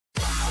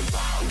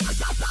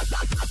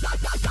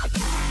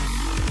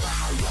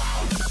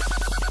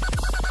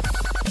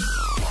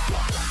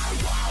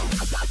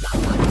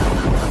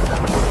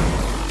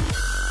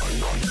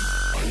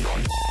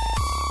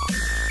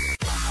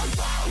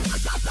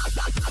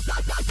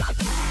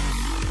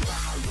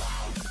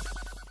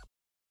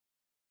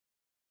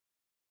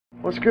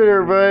What's good,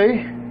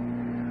 everybody?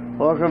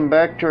 Welcome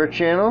back to our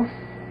channel.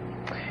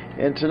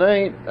 And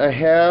tonight I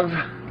have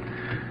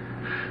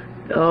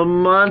a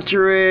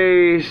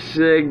Monterey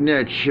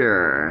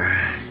signature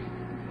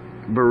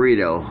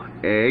burrito: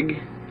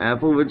 egg,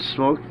 Applewood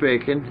smoked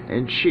bacon,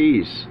 and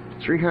cheese.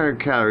 300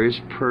 calories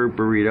per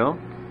burrito.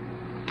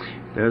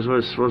 There's what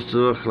it's supposed to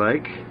look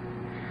like.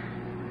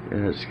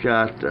 And it's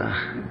got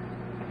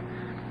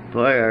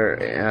boy,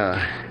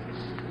 our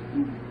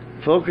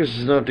focus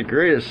is not the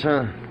greatest,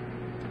 huh?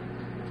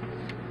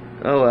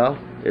 Oh well.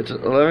 It's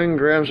 11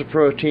 grams of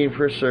protein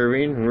per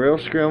serving, real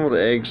scrambled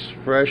eggs,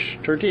 fresh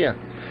tortilla.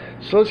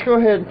 So let's go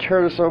ahead and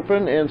tear this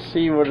open and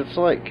see what it's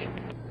like.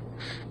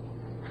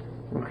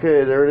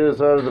 Okay, there it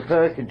is out of the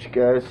package,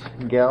 guys,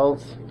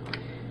 gals.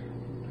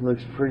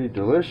 Looks pretty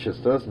delicious,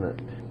 doesn't it?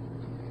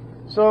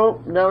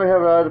 So now we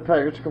have it out of the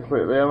package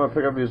completely. I'm gonna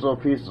pick up these little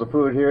pieces of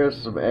food here,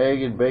 some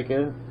egg and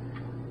bacon,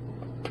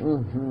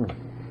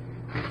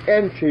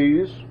 and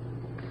cheese.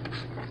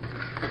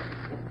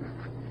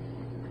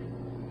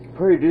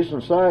 Pretty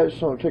decent size,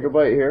 so I'll take a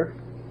bite here.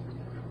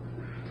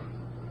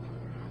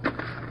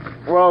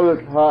 Well,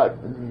 it's hot.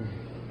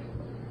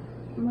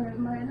 Where's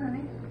mine,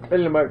 honey?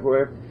 In the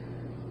microwave.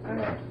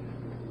 Okay.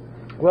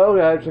 Well,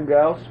 guys and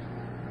gals,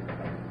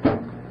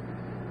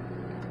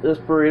 this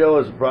burrito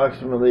is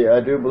approximately, I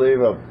do believe,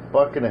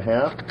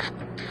 $1.50.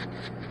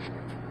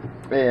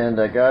 And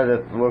I got it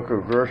at the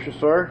local grocery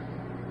store.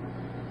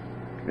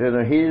 And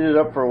I heated it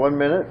up for 1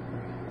 minute.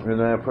 And then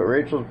I put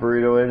Rachel's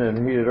burrito in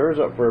and heated hers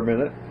up for a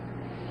minute.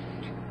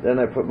 Then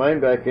I put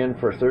mine back in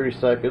for 30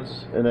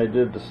 seconds, and I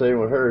did the same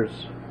with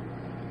hers.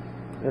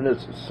 And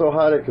it's so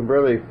hot I can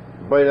barely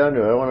bite onto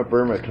it. I don't want to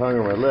burn my tongue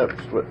or my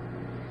lips, but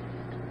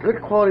good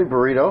quality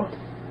burrito.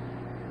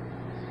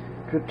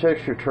 Good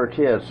texture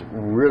tortilla. It's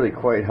really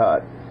quite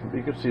hot.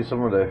 You can see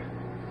some of the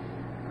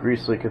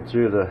grease leaking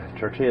through the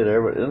tortilla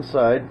there, but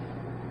inside,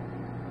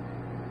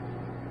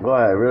 boy,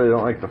 I really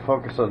don't like the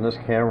focus on this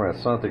camera.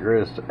 It's not the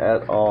greatest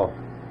at all.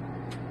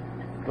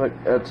 But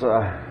it's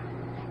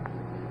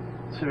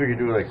let's see if we can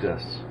do it like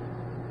this.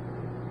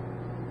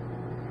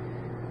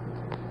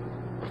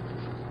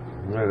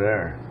 Look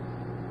there.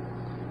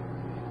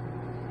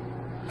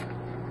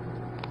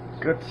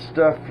 Good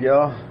stuff,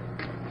 y'all.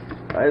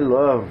 I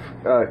love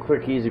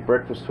quick, easy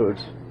breakfast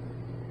foods.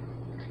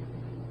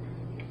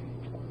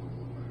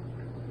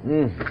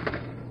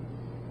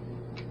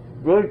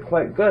 Really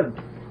quite good.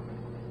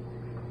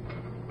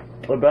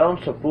 The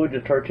balance of food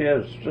to tortilla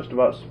is just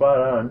about spot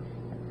on.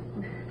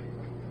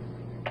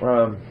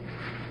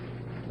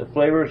 The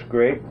flavor is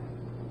great,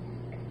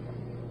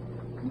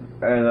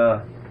 and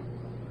on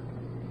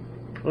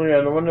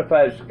the 1 to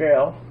 5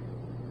 scale,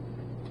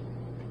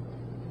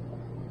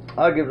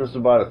 I'll give this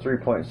about a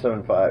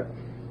 3.75.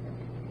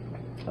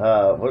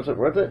 Was it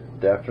worth it?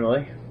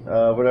 Definitely.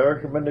 Would I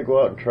recommend to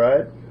go out and try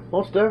it?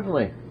 Most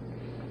definitely.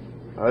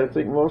 I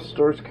think most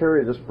stores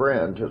carry this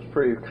brand. It's a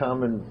pretty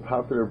common,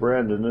 popular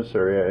brand in this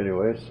area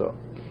anyway, so.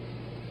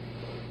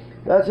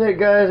 That's it,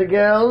 guys and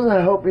gals.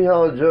 I hope you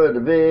all enjoyed the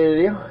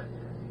video.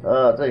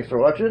 Thanks for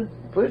watching.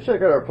 Please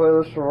check out our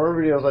playlist for more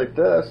videos like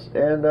this,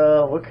 and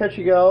we'll catch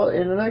you all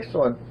in the next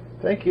one.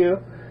 Thank you.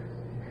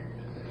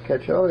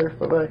 Catch you all later.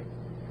 Bye-bye.